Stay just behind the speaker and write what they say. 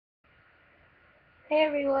Hey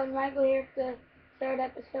everyone, Michael here for the third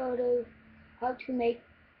episode of how to make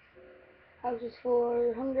houses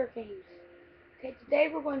for Hunger Games. Okay, today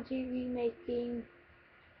we're going to be making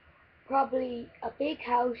probably a big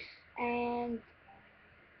house, and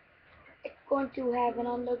it's going to have an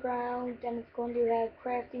underground and it's going to have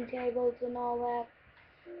crafting tables and all that.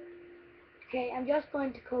 Okay, I'm just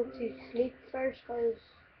going to go to sleep first because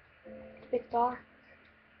it's a bit dark.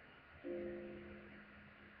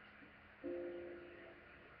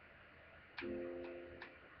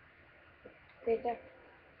 Okay, there.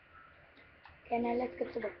 Okay, now let's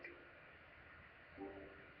get to work.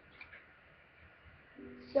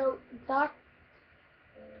 So that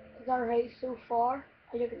is our house so far,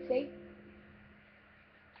 as you can see.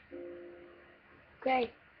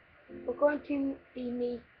 Okay, we're going to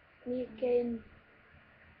be making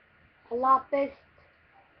a lapis,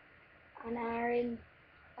 an iron,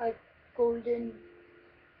 a golden,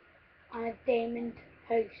 and a diamond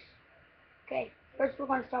house. Okay, first we're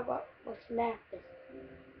going to start with lapis.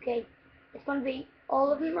 Okay, it's going to be,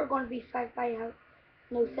 all of them are going to be 5 by house,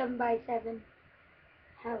 no 7 by 7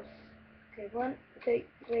 house. Okay, 1, 2,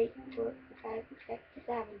 3, 4, 5, 6,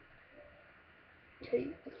 7.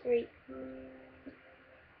 2, 3,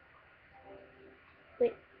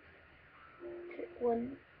 wait,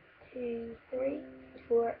 1, 2, 3,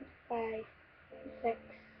 4, 5, 6,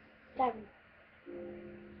 7.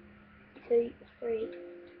 2, 3,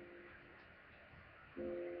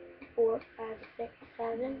 4, 5, 6,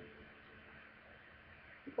 7.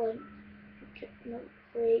 1, 2, no,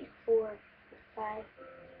 3, 4, 5,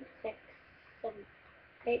 6, 7.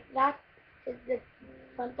 Okay, that is the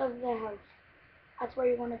front of the house. That's where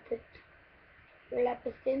you're going to put your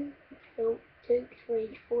lapis in. So 2,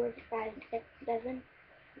 3, 4, 5, 6, 7.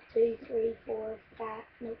 2, 3, 4, 5,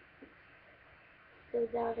 no. So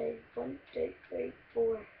that is 1, 2, 3,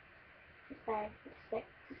 4, 5, 6,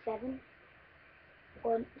 7.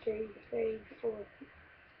 1, 2, 3, 4,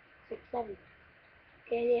 6, 7.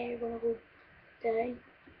 Okay, then you're going to go down.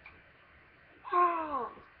 Ah!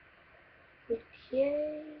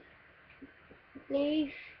 Okay.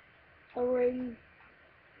 Leave a room.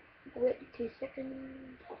 Wait 2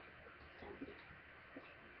 seconds.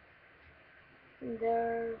 And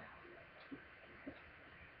there.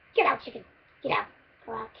 Get out, chicken! Get out!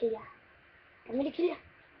 Or I'll kill ya. I'm gonna kill ya.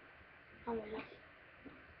 Oh my god.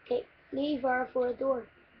 Okay, leave her for a door.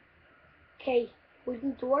 Okay,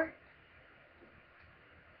 wooden door.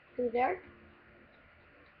 Through there.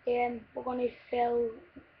 Then we're gonna fill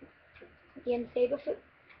the inside of it.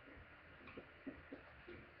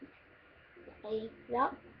 Like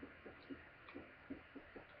that.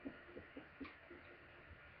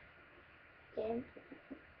 Then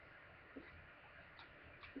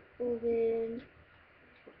wooden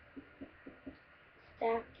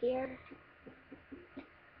stack here.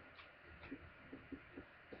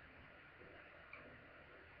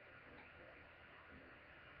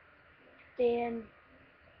 Then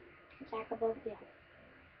stack above there.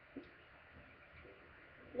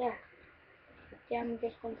 There. Then I'm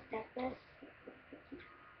just gonna stack this.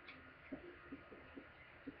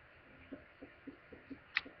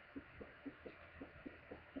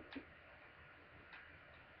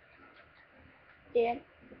 Then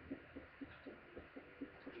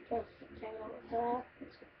just check out that.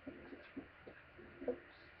 Oops.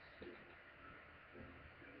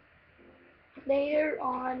 Later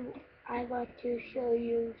on, I'm going to show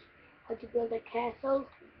you how to build a castle.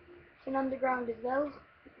 It's an underground as well,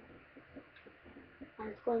 and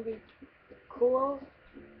it's going to be cool.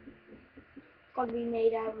 It's going to be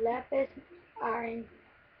made out of lapis, iron,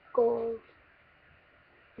 gold,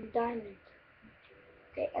 and diamond.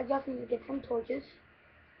 Okay, I just need to get some torches.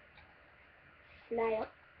 Fly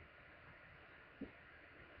up.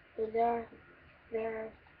 So there,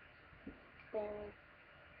 there,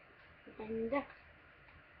 and there.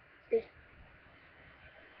 Good.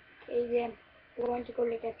 Okay, then we're going to go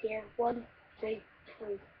like this here. 1, 2,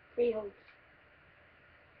 3, 3 holes.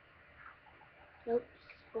 Nope,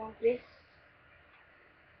 wrong place.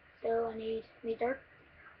 So I need me dirt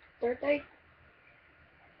out.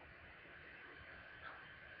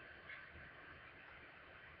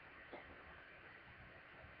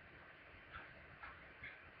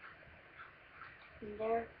 And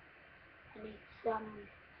there, I need some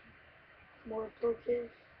more torches.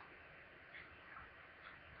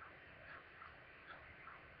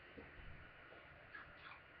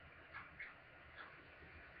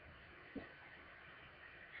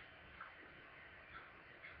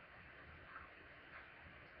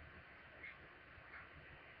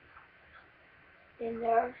 In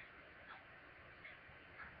there.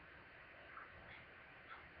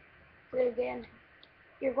 Do it again.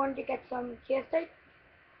 you're going to get some chest tape.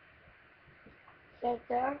 Set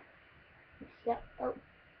there. Set, oh,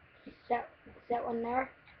 set, set one there.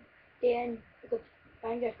 Then, because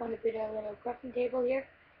I'm just going to put a little crafting table here,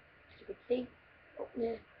 as you can see. Oh,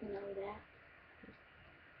 no, that.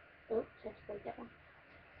 Oh, let's break that one.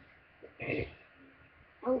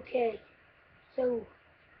 Okay, so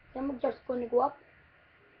then we're just going to go up.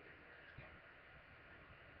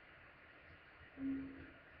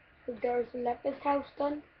 So there's Lepus house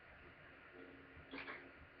done.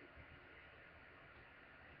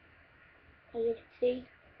 As you can see,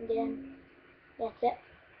 and then that's it.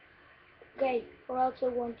 Okay, we're also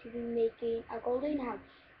going to be making a golden house.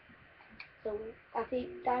 So I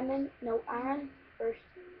think diamond, no iron first.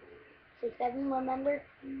 So 7, remember?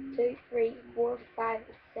 2, 3, 4, 5,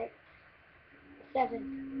 6,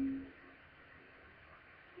 7.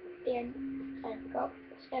 Then I got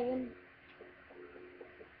 7,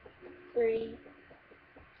 3,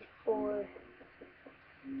 4,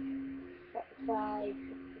 5,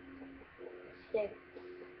 6,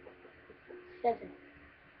 7.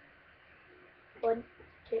 1,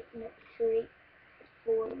 2, no, 3,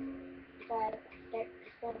 4, 5, 6,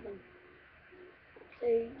 7.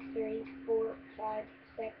 2, 3, 4, 5,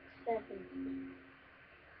 6, 7.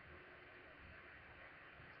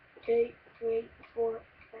 2, 3, 4,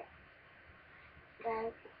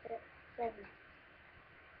 5, 6, 7.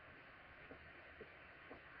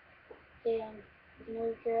 Then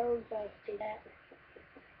no drill, just do that.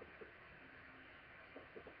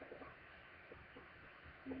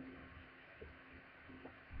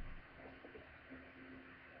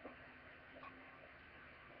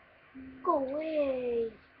 Go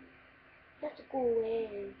away! Just go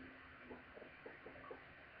away.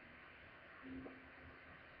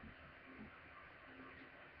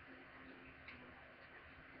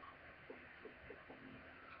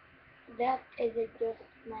 That is it just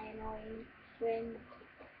my annoying friend.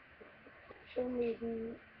 For some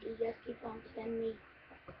reason, he just keeps on sending me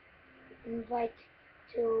invites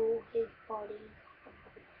to his party.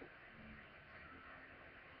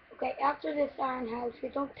 Okay, after this iron house, we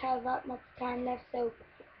don't have that much time left, so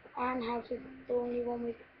iron house is the only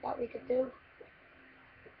one that we could do.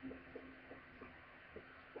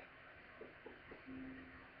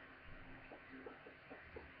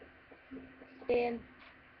 Then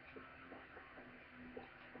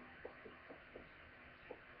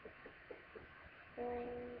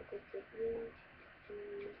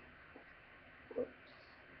oops,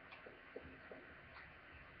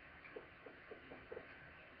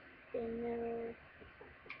 then there,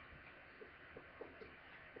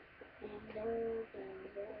 and there.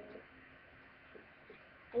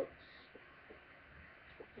 Oops.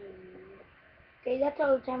 And okay, that's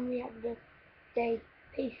all the time we have this day.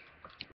 Peace.